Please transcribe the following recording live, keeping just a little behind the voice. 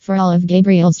For all of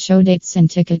Gabriel's show dates and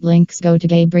ticket links, go to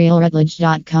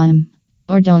GabrielRutledge.com.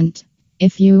 Or don't.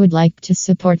 If you would like to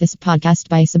support this podcast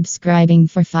by subscribing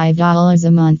for $5 a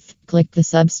month, click the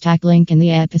Substack link in the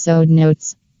episode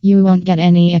notes. You won't get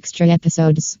any extra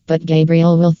episodes, but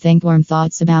Gabriel will think warm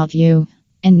thoughts about you.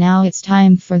 And now it's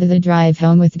time for the Drive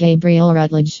Home with Gabriel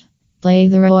Rutledge. Play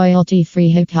the royalty-free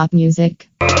hip-hop music.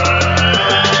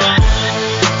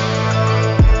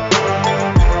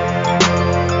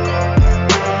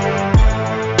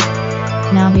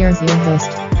 Now here's your host,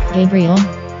 Gabriel.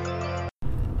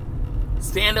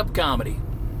 Stand-up comedy,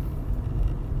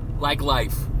 like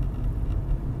life,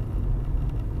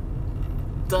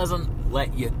 doesn't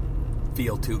let you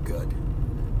feel too good.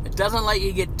 It doesn't let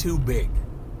you get too big.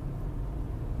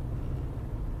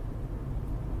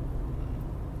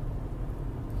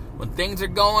 When things are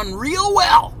going real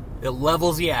well, it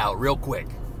levels you out real quick.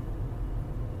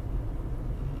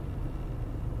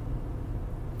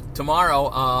 Tomorrow,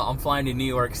 I'm flying to New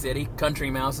York City. Country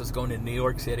Mouse is going to New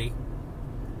York City.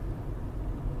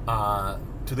 To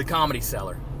the Comedy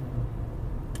Cellar.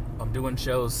 I'm doing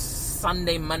shows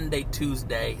Sunday, Monday,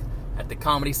 Tuesday at the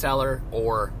Comedy Cellar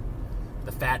or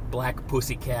the Fat Black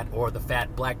Pussycat or the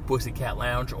Fat Black Pussycat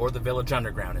Lounge or the Village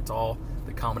Underground. It's all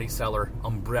the Comedy Cellar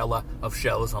umbrella of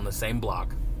shows on the same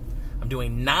block. I'm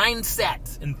doing 9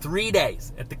 sets in 3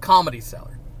 days at the Comedy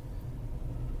Cellar.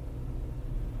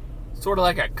 Sort of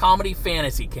like a comedy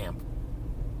fantasy camp.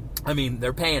 I mean,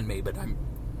 they're paying me, but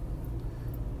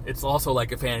it's also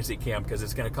like a fantasy camp because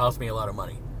it's going to cost me a lot of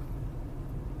money.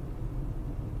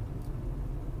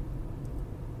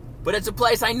 But it's a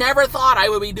place I never thought I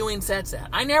would be doing sets at.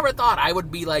 I never thought I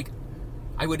would be like,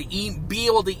 I would be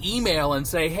able to email and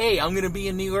say, hey, I'm going to be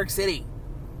in New York City.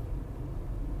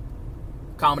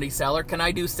 Comedy Cellar, can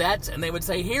I do sets? And they would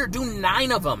say, here, do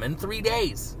 9 of them in 3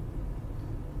 days.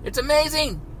 It's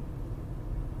amazing.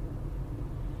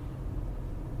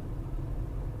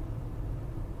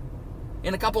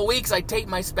 In a couple weeks, I tape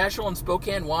my special in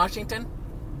Spokane, Washington.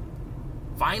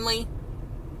 Finally,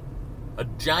 a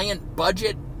giant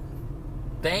budget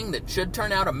thing that should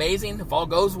turn out amazing if all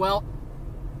goes well.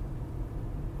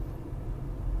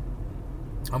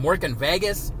 I'm working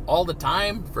Vegas all the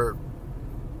time for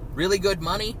really good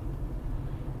money.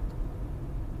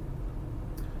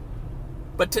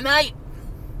 But tonight,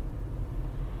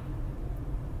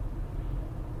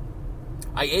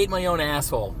 I ate my own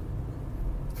asshole.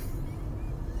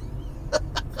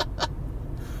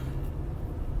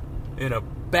 In a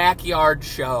backyard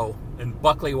show in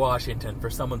Buckley, Washington for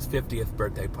someone's 50th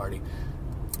birthday party.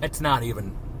 It's not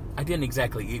even, I didn't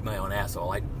exactly eat my own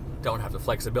asshole. I don't have the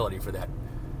flexibility for that.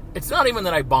 It's not even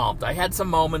that I bombed. I had some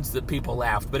moments that people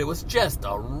laughed, but it was just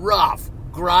a rough,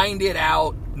 grind it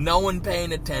out, no one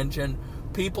paying attention,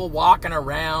 people walking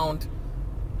around.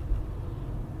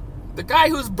 The guy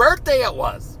whose birthday it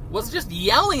was just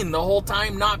yelling the whole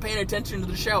time, not paying attention to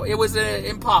the show. It was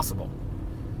impossible.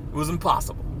 It was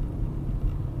impossible.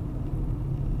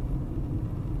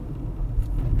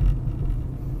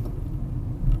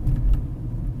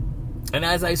 And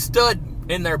as I stood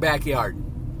in their backyard,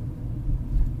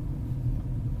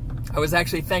 I was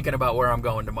actually thinking about where I'm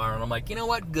going tomorrow. And I'm like, you know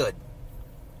what? Good.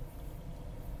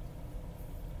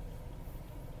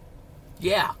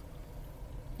 Yeah,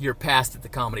 you're past at the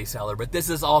Comedy Cellar, but this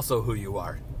is also who you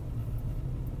are.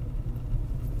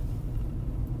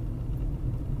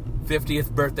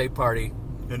 50th birthday party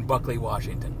in Buckley,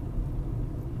 Washington.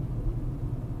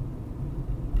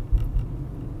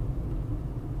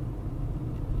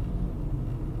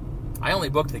 I only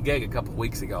booked the gig a couple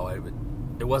weeks ago.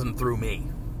 It wasn't through me.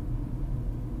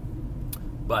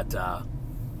 But the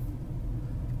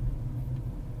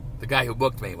guy who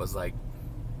booked me was like,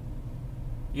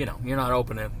 you know, you're not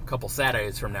open a couple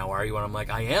Saturdays from now, are you? And I'm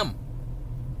like, I am.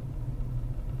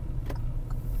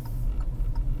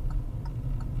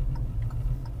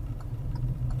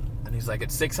 And he's like,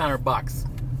 it's $600.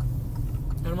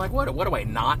 And I'm like, what do I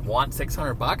not want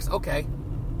 $600? Okay.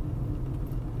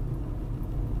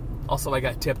 Also, I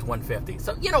got tipped $150.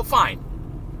 So, you know, fine.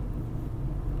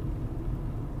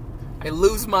 I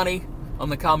lose money on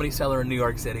the Comedy Cellar in New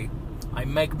York City. I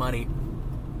make money.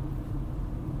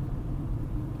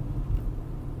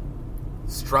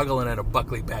 Struggling in a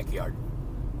Buckley backyard.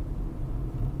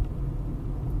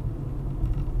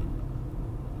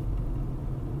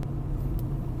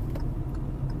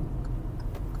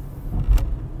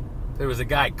 There was a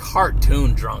guy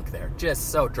cartoon drunk there. Just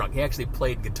so drunk. He actually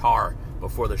played guitar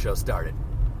before the show started.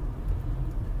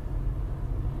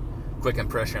 Quick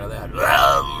impression of that.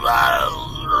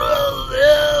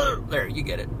 There, you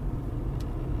get it.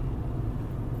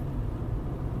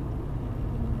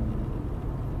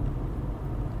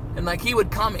 And, like, he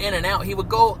would come in and out. He would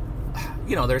go,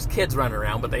 you know, there's kids running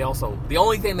around, but they also, the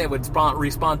only thing they would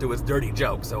respond to was dirty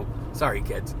jokes. So, sorry,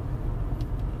 kids.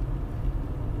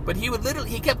 But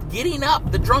he kept getting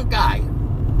up, the drunk guy.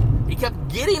 He kept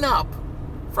getting up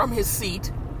from his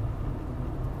seat,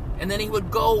 and then he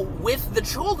would go with the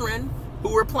children who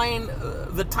were playing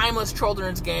the timeless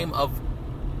children's game of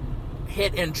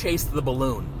hit and chase the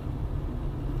balloon.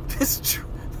 This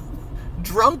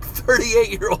drunk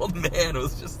 38-year-old man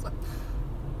was just like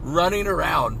running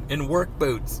around in work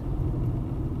boots,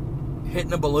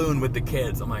 hitting a balloon with the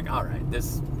kids. I'm like, all right,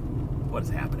 what is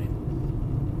happening?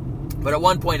 But at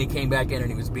one point he came back in and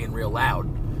he was being real loud.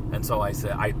 And so I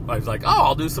said, I was like, oh,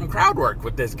 I'll do some crowd work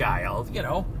with this guy. I'll, you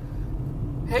know,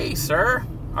 hey, sir,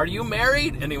 are you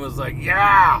married? And he was like,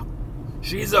 yeah,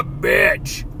 she's a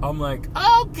bitch. I'm like,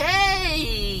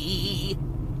 okay.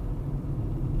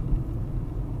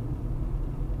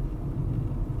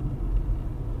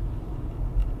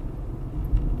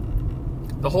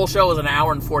 The whole show was an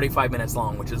hour and 45 minutes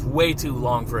long, which is way too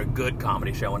long for a good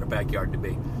comedy show in a backyard to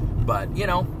be. But, you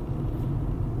know,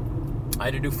 I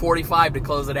had to do 45 to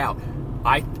close it out.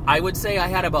 I would say I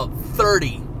had about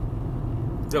 30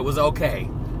 that was okay.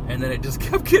 And then it just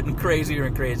kept getting crazier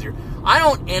and crazier. I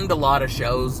don't end a lot of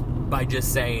shows by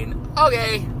just saying,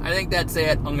 okay, I think that's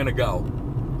it, I'm going to go.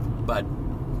 But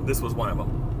this was one of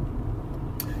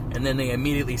them. And then they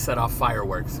immediately set off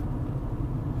fireworks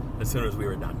as soon as we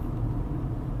were done.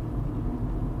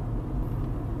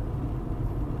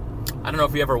 I don't know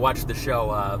if you ever watched the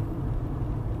show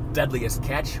Deadliest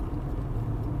Catch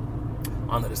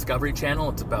on the Discovery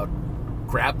Channel. It's about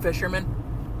crab fishermen.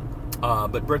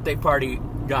 But Birthday Party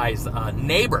guy's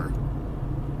neighbor,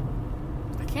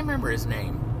 I can't remember his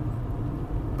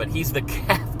name, but he's the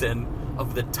captain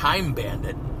of the Time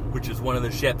Bandit, which is one of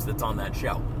the ships that's on that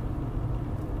show.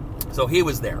 So he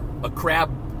was there. A crab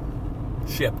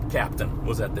ship captain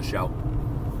was at the show.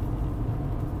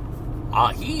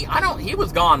 He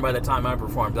was gone by the time I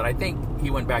performed, and I think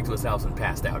he went back to his house and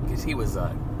passed out because he was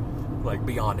like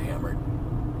beyond hammered.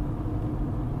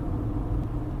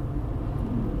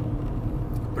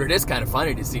 But it is kind of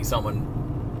funny to see someone.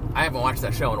 I haven't watched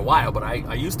that show in a while, but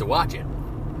I used to watch it.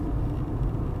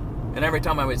 And every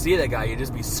time I would see that guy, he'd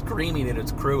just be screaming at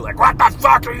his crew, like, what the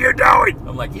fuck are you doing?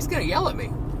 I'm like, he's going to yell at me.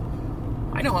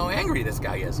 I know how angry this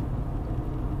guy is.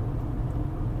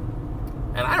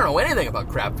 And I don't know anything about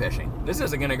crab fishing. This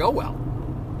isn't going to go well.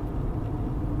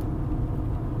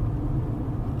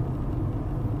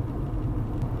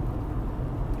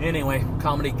 Anyway,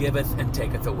 comedy giveth and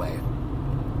taketh away.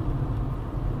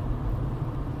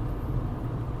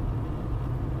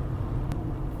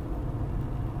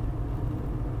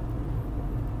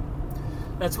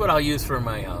 That's what I'll use for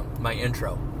my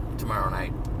intro tomorrow night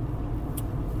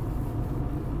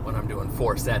when I'm doing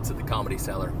 4 sets at the Comedy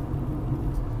Cellar.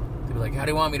 They'll be like, how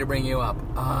do you want me to bring you up?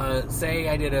 Say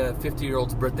I did a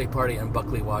 50-year-old's birthday party in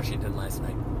Buckley, Washington last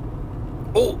night.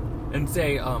 Oh! And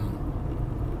say, a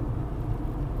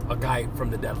guy from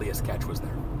the Deadliest Catch was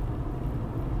there.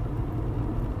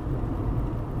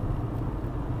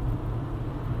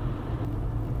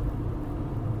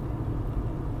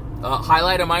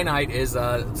 Highlight of my night is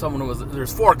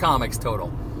there's 4 comics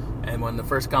total. And when the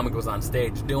first comic was on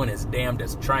stage doing his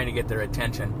damnedest, trying to get their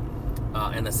attention,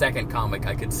 and the second comic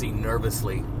I could see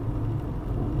nervously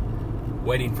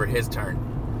waiting for his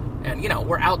turn. And, you know,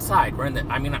 we're outside. We're in the,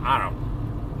 I don't know.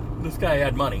 This guy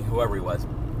had money, whoever he was.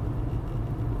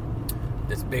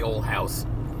 This big old house.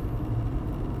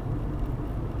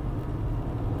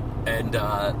 And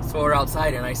so we're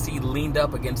outside, and I see leaned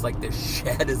up against like this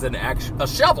shed is a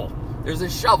shovel. There's a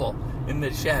shovel in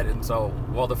the shed, and so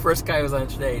while the first guy was on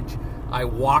stage, I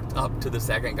walked up to the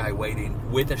second guy waiting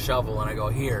with a shovel, and I go,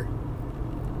 "Here,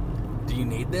 do you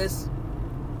need this?"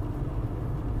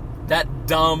 That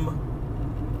dumb,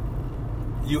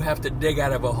 you have to dig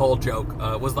out of a hole joke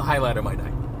was the highlight of my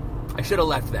night. I should have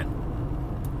left then.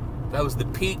 That was the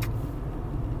peak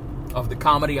of the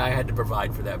comedy I had to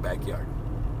provide for that backyard.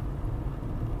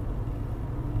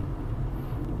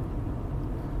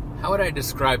 How would I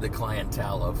describe the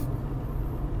clientele of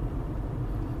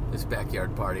this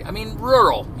backyard party? I mean,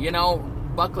 rural, you know,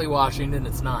 Buckley, Washington,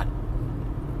 it's not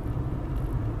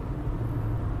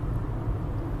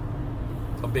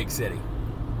a big city.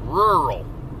 Rural.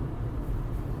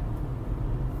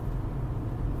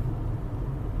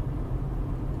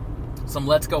 Some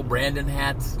Let's Go Brandon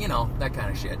hats, you know, that kind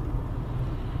of shit.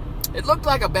 It looked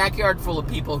like a backyard full of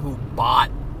people who bought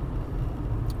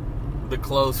the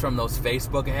clothes from those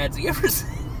Facebook ads. You ever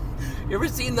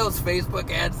seen those Facebook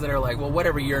ads that are like, well,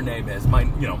 whatever your name is,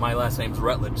 my last name's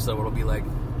Rutledge, so it'll be like,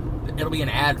 it'll be an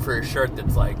ad for a shirt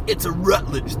that's like, it's a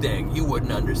Rutledge thing, you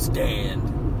wouldn't understand.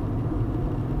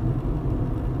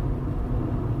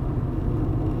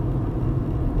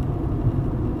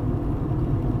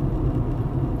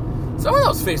 Some of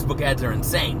those Facebook ads are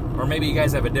insane. Or maybe you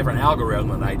guys have a different algorithm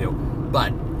than I do.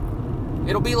 But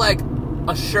it'll be like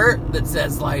a shirt that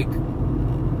says like,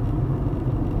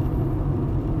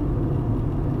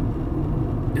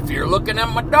 if you're looking at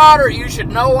my daughter, you should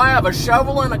know I have a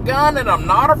shovel and a gun and I'm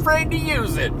not afraid to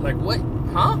use it. Like, what?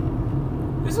 Huh?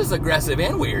 This is aggressive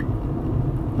and weird.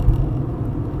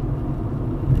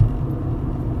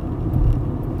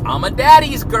 I'm a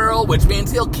daddy's girl, which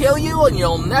means he'll kill you and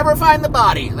you'll never find the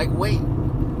body. Like, wait.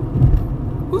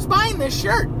 Who's buying this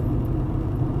shirt?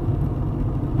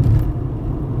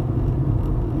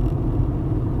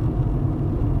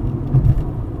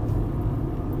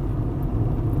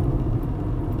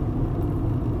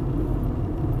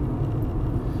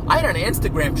 I had an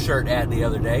Instagram shirt ad the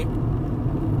other day.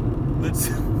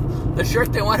 The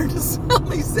shirt they wanted to sell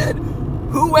me said,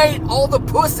 "Who ate all the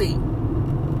pussy?"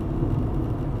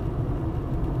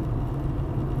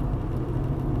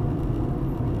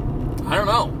 I don't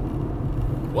know.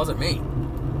 It wasn't me.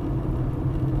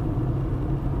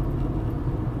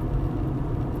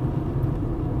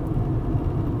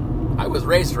 I was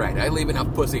raised right. I leave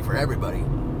enough pussy for everybody.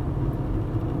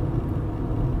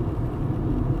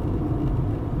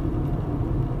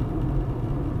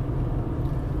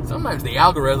 Sometimes the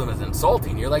algorithm is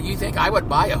insulting. You're like, you think I would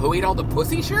buy a Who Ate All the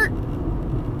Pussy shirt?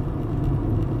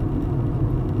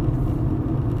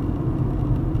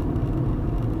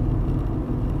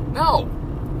 No.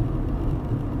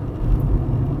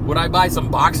 Would I buy some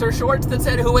boxer shorts that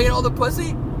said Who Ate All the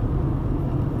Pussy?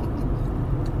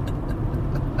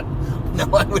 No,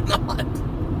 I would not.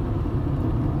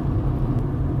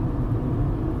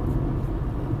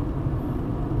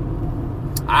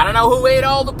 I don't know who ate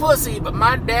all the pussy, but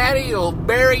my daddy will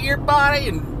bury your body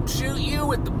and shoot you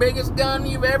with the biggest gun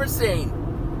you've ever seen.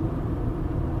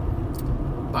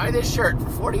 Buy this shirt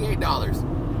for $48.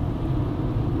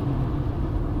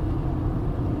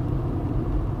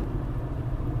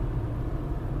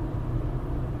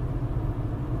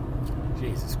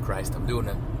 Jesus Christ, I'm doing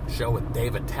a show with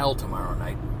Dave Attell tomorrow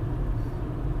night.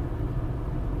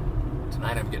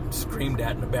 Tonight I'm getting screamed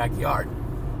at in the backyard.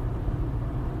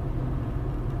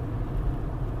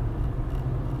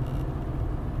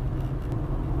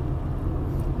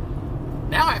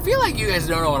 Now, I feel like you guys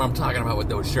don't know what I'm talking about with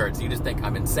those shirts. You just think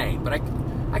I'm insane. But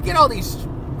I get all these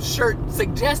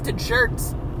suggested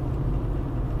shirts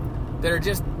that are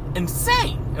just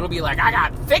insane. It'll be like, I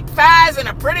got thick thighs and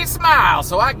a pretty smile,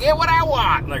 so I get what I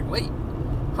want. Like, wait,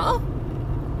 huh?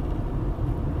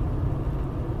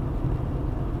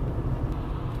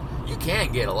 You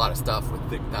can get a lot of stuff with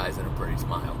thick thighs and a pretty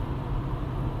smile.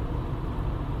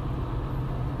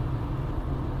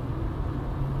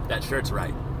 That shirt's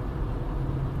right.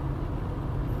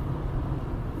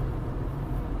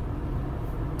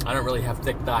 I don't really have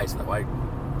thick thighs, though.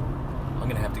 I'm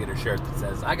going to have to get a shirt that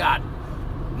says, I got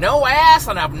no ass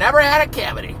and I've never had a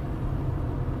cavity.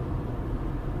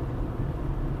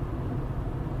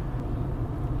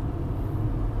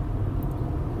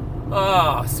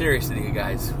 Oh, seriously, you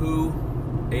guys. Who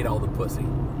ate all the pussy?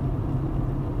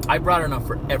 I brought enough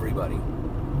for everybody.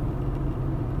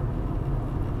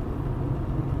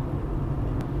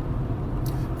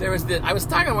 I was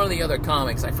talking to one of the other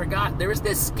comics. I forgot. There was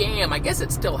this scam. I guess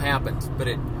it still happens, but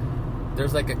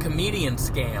there's like a comedian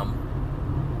scam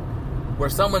where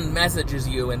someone messages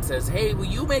you and says, hey, will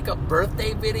you make a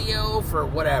birthday video for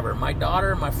whatever? My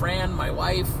daughter, my friend, my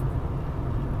wife.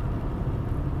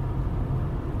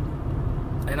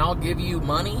 And I'll give you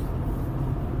money.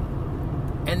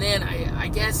 And then I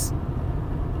guess,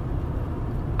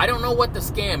 I don't know what the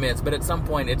scam is, but at some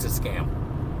point it's a scam.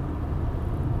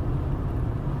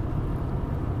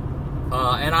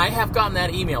 And I have gotten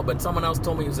that email, but someone else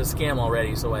told me it was a scam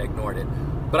already, so I ignored it.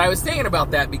 But I was thinking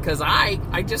about that because I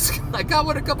got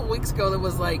one a couple weeks ago that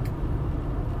was like,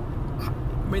 I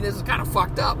mean, this is kind of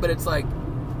fucked up, but it's like,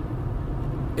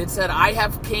 it said, I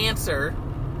have cancer.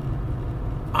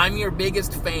 I'm your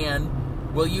biggest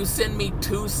fan. Will you send me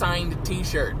 2 signed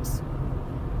t-shirts?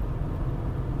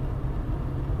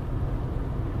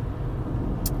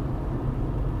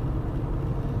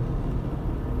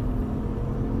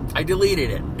 I deleted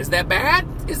it. Is that bad?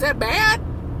 Is that bad?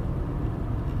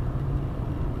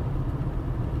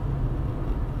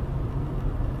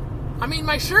 I mean,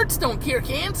 my shirts don't cure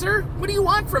cancer. What do you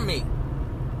want from me?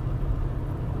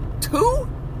 2?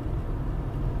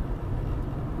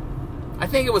 I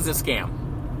think it was a scam.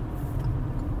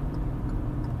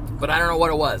 But I don't know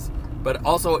what it was. But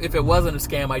also, if it wasn't a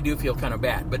scam, I do feel kind of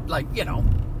bad. But, like, you know.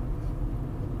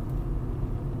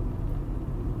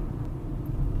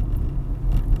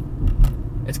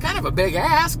 It's kind of a big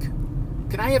ask.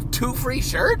 Can I have 2 free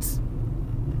shirts?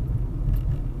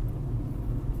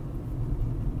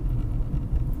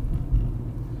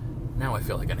 Now I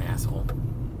feel like an asshole.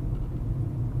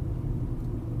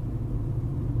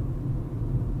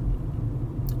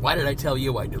 Why did I tell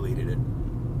you I deleted it?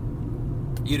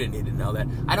 You didn't need to know that.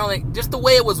 I don't think, just the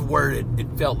way it was worded, it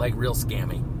felt like real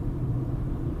scammy.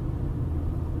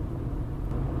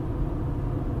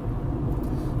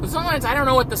 But sometimes I don't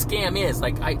know what the scam is.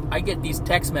 Like, I get these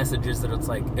text messages that it's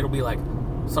like, it'll be like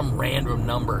some random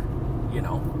number, you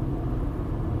know.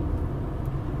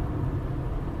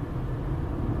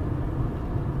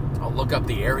 I'll look up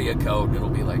the area code and it'll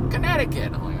be like,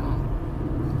 Connecticut. I'm like, oh.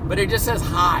 But it just says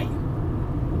hi.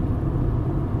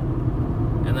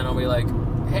 And then I'll be like,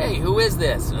 hey, who is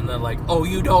this? And they're like, oh,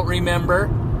 you don't remember?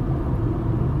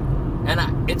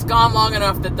 And it's gone long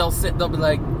enough that they'll be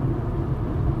like,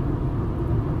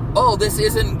 oh, this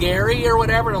isn't Gary or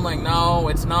whatever. And I'm like, no,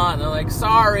 it's not. And they're like,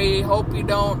 sorry, hope I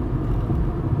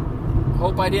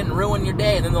didn't ruin your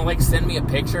day. And then they'll like send me a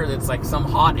picture that's like some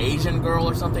hot Asian girl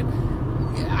or something.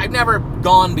 I've never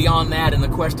gone beyond that in the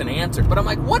question answered. But I'm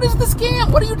like, what is the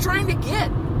scam? What are you trying to get?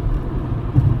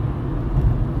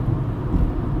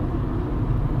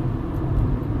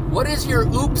 What is your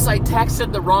oops, I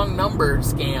texted the wrong number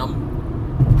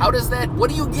scam? How does that, what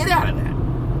do you get out of that?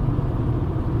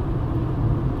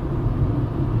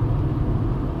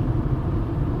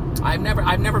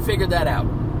 I've never figured that out.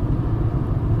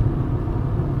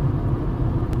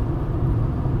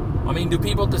 I mean, do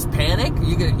people just panic?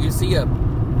 You see a,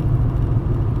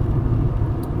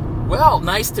 well,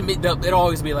 nice to meet, it'll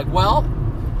always be like, well,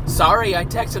 sorry I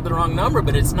texted the wrong number,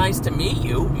 but it's nice to meet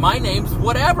you. My name's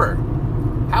whatever.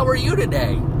 How are you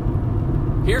today?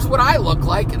 Here's what I look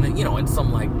like. And then, you know, it's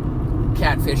some, like,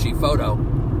 catfishy photo.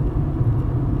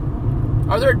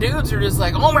 Are there dudes who are just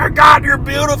like, oh my God, you're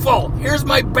beautiful. Here's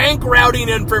my bank routing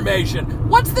information.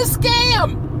 What's the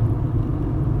scam?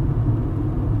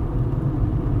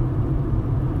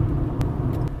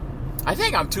 I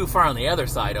think I'm too far on the other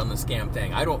side on the scam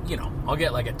thing. I don't, you know, I'll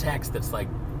get, like, a text that's like,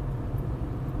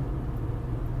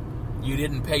 you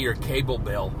didn't pay your cable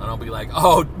bill. And I'll be like,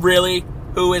 oh, really?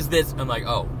 Who is this? I'm like,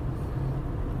 oh,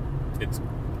 it's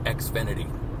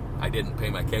Xfinity. I didn't pay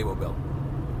my cable bill.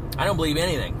 I don't believe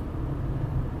anything.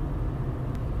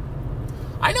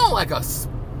 I know like a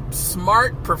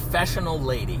smart professional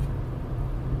lady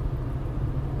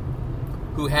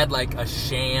who had like a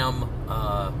sham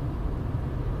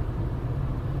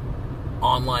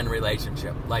online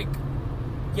relationship. Like,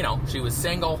 you know, she was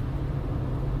single.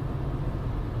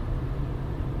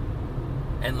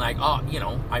 And like, oh, you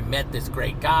know, I met this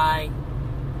great guy.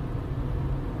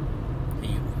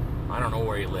 I don't know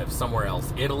where he lives. Somewhere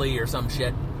else. Italy or some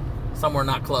shit. Somewhere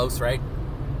not close, right?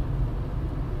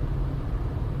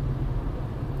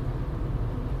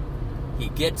 He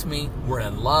gets me. We're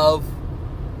in love.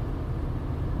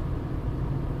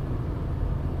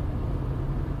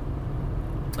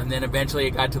 And then eventually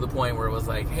it got to the point where it was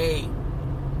like, hey,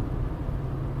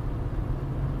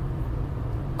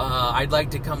 I'd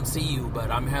like to come see you, but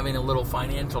I'm having a little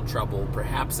financial trouble.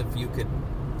 Perhaps if you could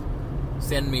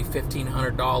send me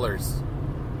 $1,500,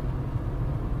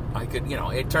 I could, you know,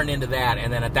 it turned into that.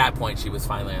 And then at that point, she was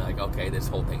finally like, okay, this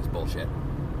whole thing's bullshit.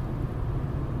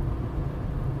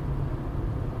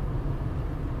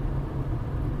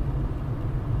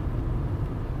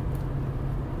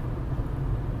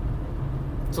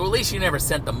 So at least she never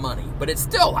sent the money. But it's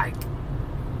still like,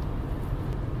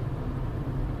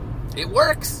 it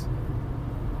works.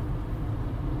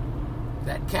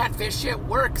 That catfish shit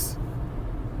works.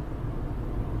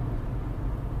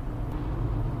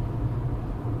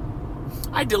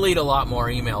 I delete a lot more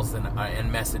emails than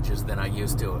and messages than I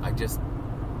used to. I just,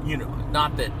 you know,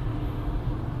 not that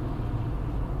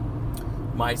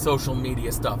my social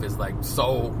media stuff is like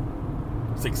so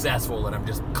successful that I'm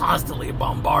just constantly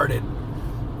bombarded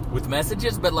with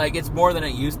messages, but like it's more than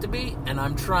it used to be, and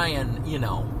I'm trying, you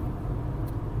know,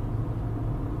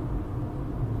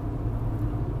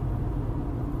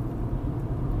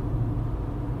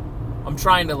 I'm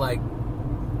trying to like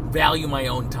value my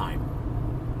own time.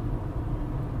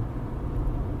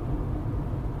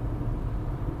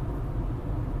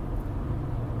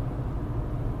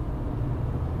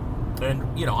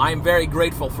 And, you know, I'm very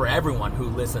grateful for everyone who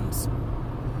listens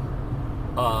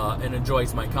and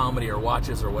enjoys my comedy or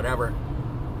watches or whatever.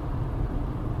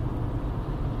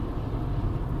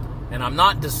 And I'm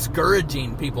not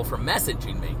discouraging people from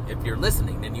messaging me. If you're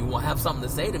listening and you will have something to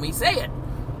say to me, say it.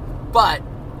 But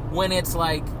when it's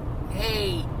like,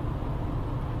 hey,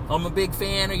 I'm a big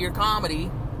fan of your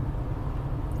comedy.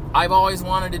 I've always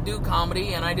wanted to do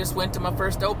comedy, and I just went to my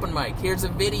first open mic. Here's a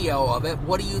video of it.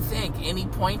 What do you think? Any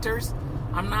pointers?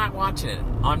 I'm not watching it.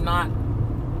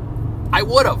 I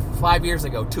would have 5 years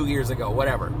ago, 2 years ago,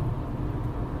 whatever.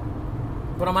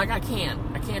 But I'm like, I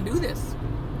can't do this.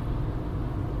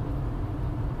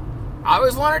 I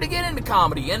always wanted to get into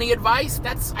comedy. Any advice?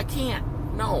 I can't.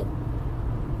 No.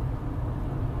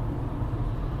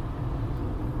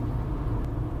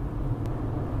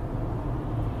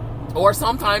 Or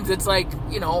sometimes it's like,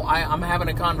 I'm having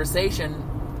a conversation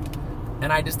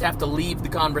and I just have to leave the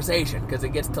conversation because it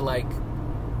gets to like,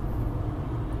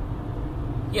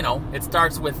 it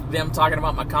starts with them talking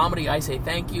about my comedy. I say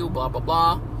thank you, blah, blah,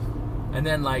 blah. And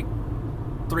then like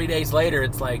 3 days later,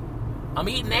 it's like, I'm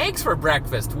eating eggs for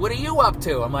breakfast. What are you up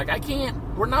to? I'm like,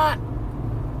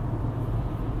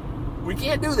 we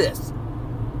can't do this.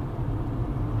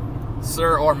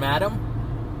 Sir or madam?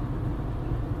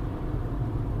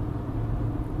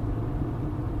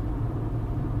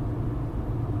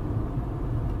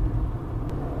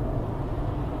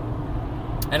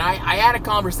 And I had a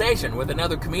conversation with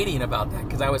another comedian about that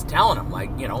because I was telling him, like,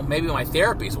 maybe my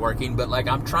therapy's working, but like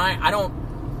I'm trying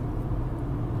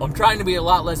to be a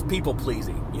lot less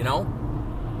people-pleasing,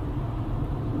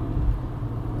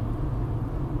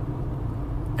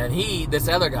 And this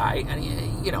other guy, and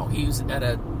he's at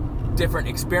a different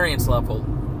experience level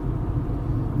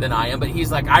than I am, but he's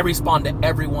like, I respond to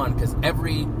everyone because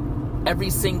every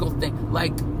single thing,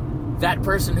 like that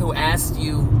person who asked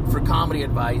you for comedy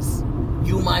advice,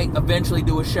 you might eventually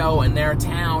do a show in their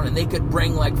town and they could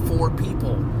bring like 4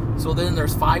 people. So then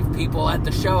there's 5 people at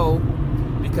the show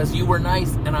because you were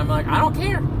nice. And I'm like, I don't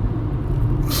care.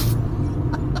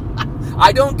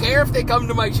 I don't care if they come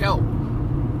to my show.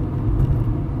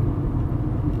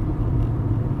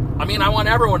 I mean, I want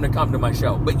everyone to come to my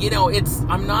show. But,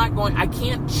 I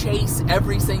can't chase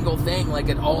every single thing like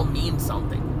it all means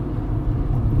something.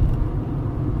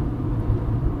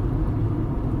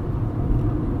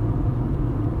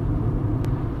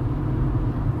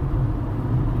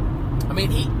 I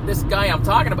mean, this guy I'm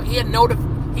talking about, he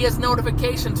has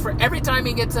notifications for every time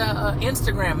he gets a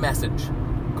Instagram message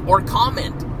or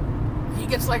comment. He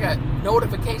gets like a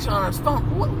notification on his phone.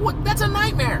 What? That's a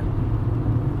nightmare.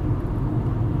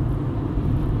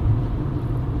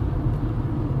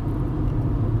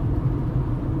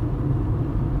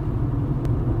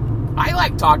 I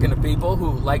like talking to people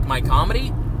who like my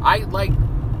comedy. I like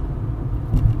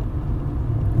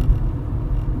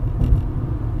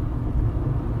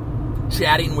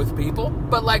chatting with people,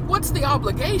 but like, what's the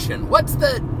obligation?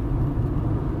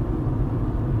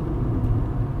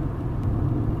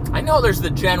 I know there's the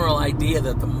general idea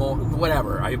that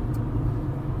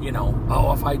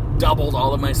if I doubled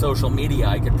all of my social media,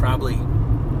 I could probably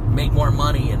make more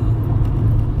money, and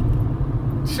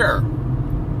sure.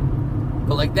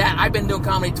 But like that, I've been doing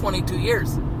comedy 22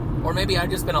 years, or maybe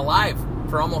I've just been alive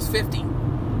for almost 50.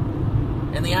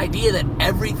 And the idea that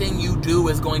everything you do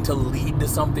is going to lead to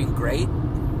something great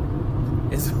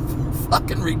is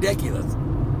fucking ridiculous.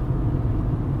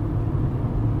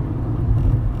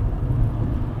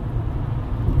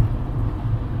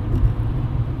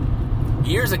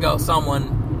 Years ago, someone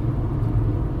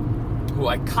who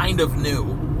I kind of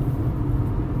knew,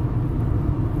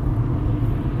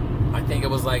 I think it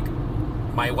was like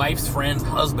my wife's friend's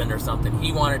husband or something,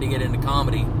 he wanted to get into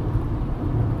comedy.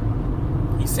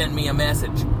 He sent me a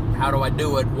message. How do I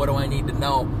do it? What do I need to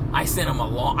know? I sent him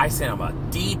a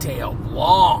detailed,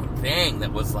 long thing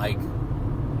that was like,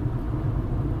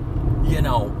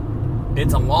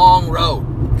 it's a long road.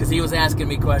 Because he was asking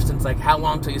me questions like, how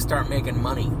long till you start making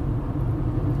money?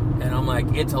 And I'm like,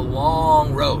 it's a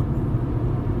long road.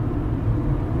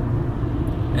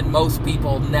 And most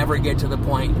people never get to the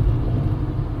point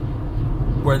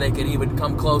where they could even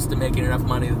come close to making enough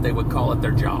money that they would call it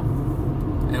their job.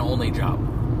 An only job.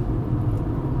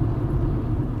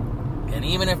 And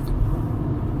even if,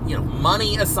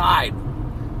 money aside,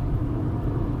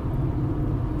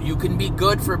 you can be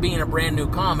good for being a brand new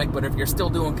comic, but if you're still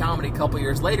doing comedy a couple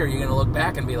years later, you're going to look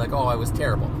back and be like, oh, I was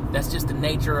terrible. That's just the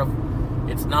nature of,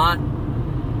 it's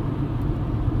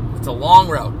a long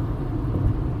road.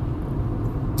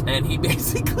 And he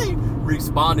basically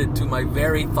responded to my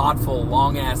very thoughtful,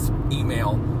 long-ass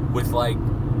email with like,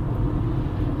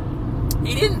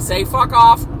 he didn't say fuck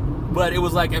off, but it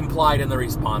was like implied in the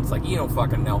response, like, you don't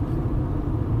fucking know.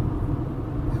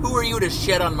 Who are you to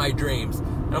shit on my dreams?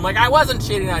 And I'm like, I wasn't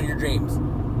shitting on your dreams.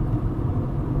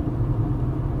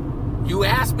 You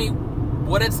asked me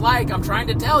what it's like, I'm trying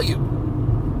to tell you.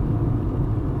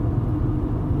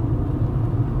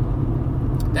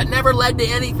 That never led to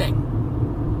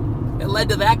anything. It led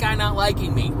to that guy not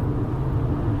liking me.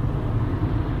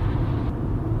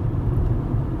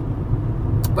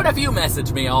 But if you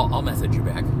message me, I'll message you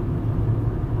back.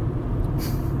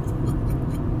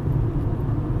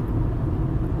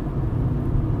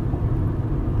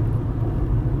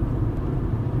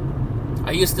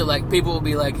 I used to, like, people would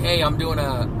be like, hey, I'm doing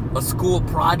a school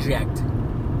project.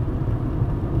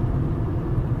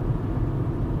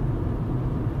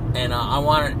 And I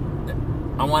want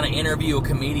to interview a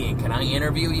comedian. Can I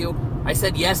interview you? I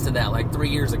said yes to that like 3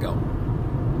 years ago.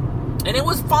 And it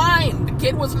was fine. The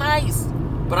kid was nice.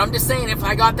 But I'm just saying, if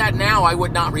I got that now, I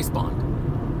would not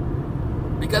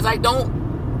respond. Because I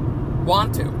don't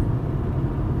want to.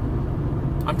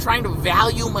 I'm trying to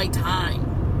value my time.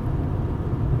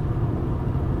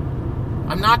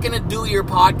 I'm not going to do your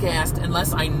podcast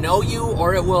unless I know you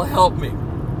or it will help me.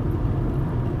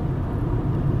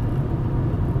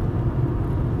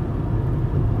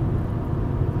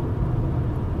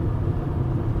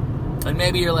 And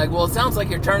maybe you're like, well, it sounds like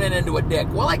you're turning into a dick.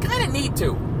 Well, I kind of need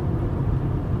to.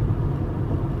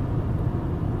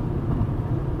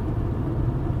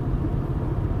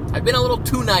 I've been a little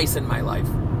too nice in my life.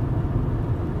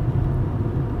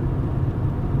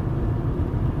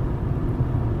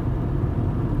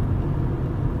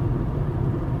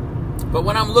 But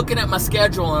when I'm looking at my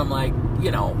schedule and I'm like,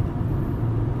 you know,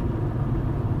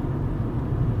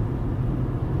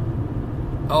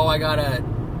 oh, I gotta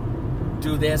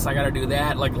do this, I gotta do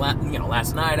that. Like, you know,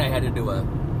 last night I had to do a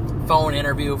phone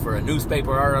interview for a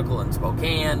newspaper article in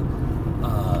Spokane.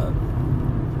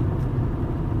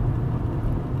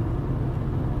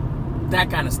 That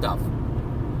kind of stuff.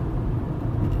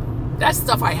 That's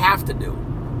stuff I have to do.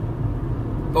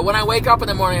 But when I wake up in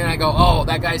the morning and I go, oh,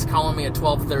 that guy's calling me at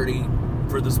 12:30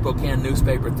 for the Spokane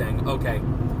newspaper thing. Okay.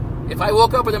 If I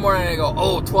woke up in the morning and I go,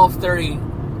 oh, 12:30,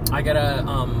 I gotta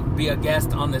be a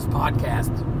guest on this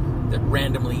podcast that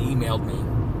randomly emailed me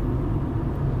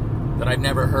that I've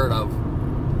never heard of.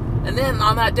 And then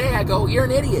on that day I go, you're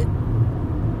an idiot.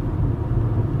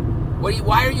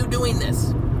 Why are you doing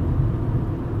this?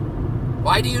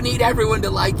 Why do you need everyone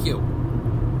to like you?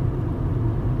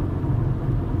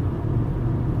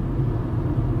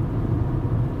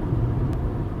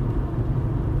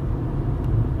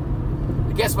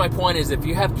 I guess my point is, if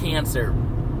you have cancer,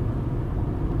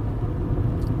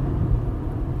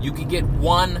 you can get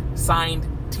 1 signed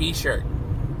t-shirt.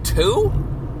 2?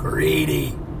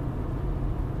 Greedy.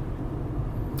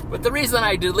 But the reason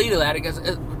I deleted that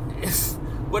is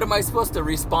what am I supposed to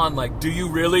respond like? Do you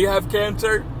really have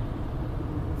cancer?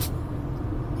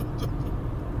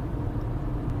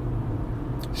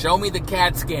 Show me the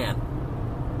CAT scan.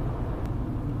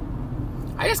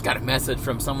 I just got a message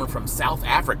from someone from South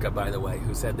Africa, by the way,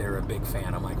 who said they were a big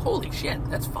fan. I'm like, holy shit,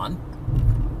 that's fun.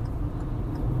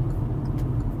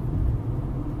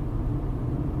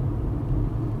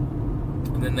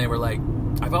 And then they were like,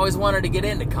 I've always wanted to get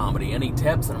into comedy. Any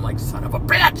tips? And I'm like, son of a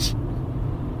bitch!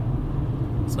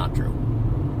 It's not true.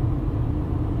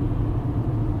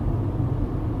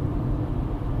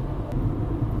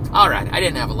 Alright, I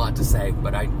didn't have a lot to say,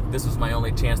 but this was my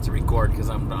only chance to record because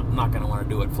I'm not going to want to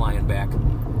do it flying back.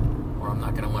 Or I'm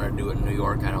not going to want to do it in New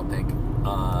York, I don't think.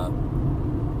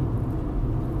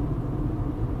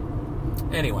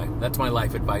 Anyway, that's my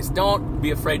life advice. Don't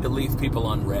be afraid to leave people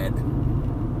on red.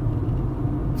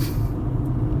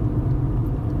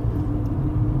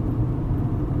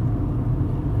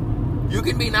 You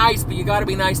can be nice, but you got to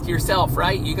be nice to yourself,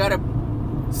 right? You got to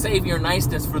save your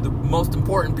niceness for the most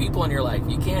important people in your life.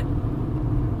 You can't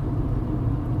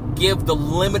give the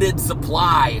limited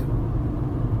supply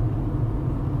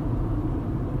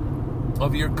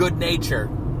of your good nature.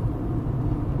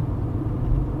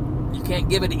 You can't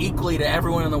give it equally to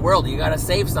everyone in the world. You got to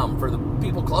save some for the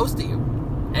people close to you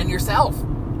and yourself.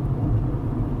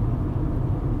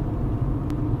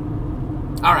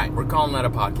 All right, we're calling that a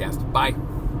podcast. Bye.